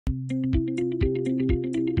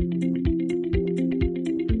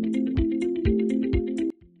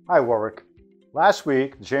Hi Warwick. Last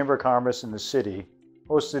week, the Chamber of Commerce in the city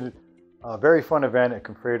hosted a very fun event at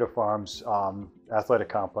Confredo Farms Athletic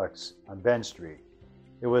Complex on Ben Street.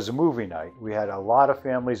 It was a movie night. We had a lot of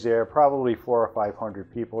families there, probably 400 or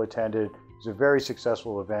 500 people attended. It was a very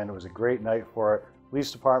successful event. It was a great night for it.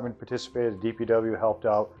 Police department participated, the DPW helped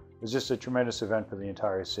out. It was just a tremendous event for the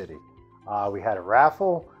entire city. We had a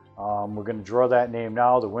raffle. We're going to draw that name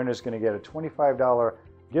now. The winner's going to get a $25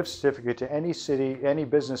 gift certificate to any city, any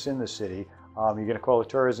business in the city. You're going to call the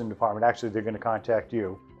tourism department. Actually, they're going to contact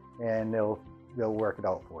you, and they'll work it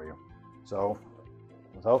out for you. So,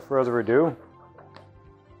 without further ado,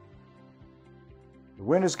 the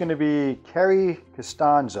winner's going to be Kerry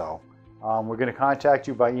Costanzo. We're going to contact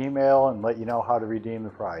you by email and let you know how to redeem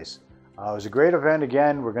the prize. It was a great event.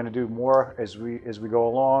 Again, we're going to do more as we go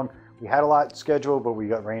along. We had a lot scheduled, but we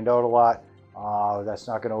got rained out a lot. That's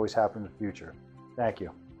not going to always happen in the future. Thank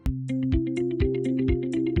you.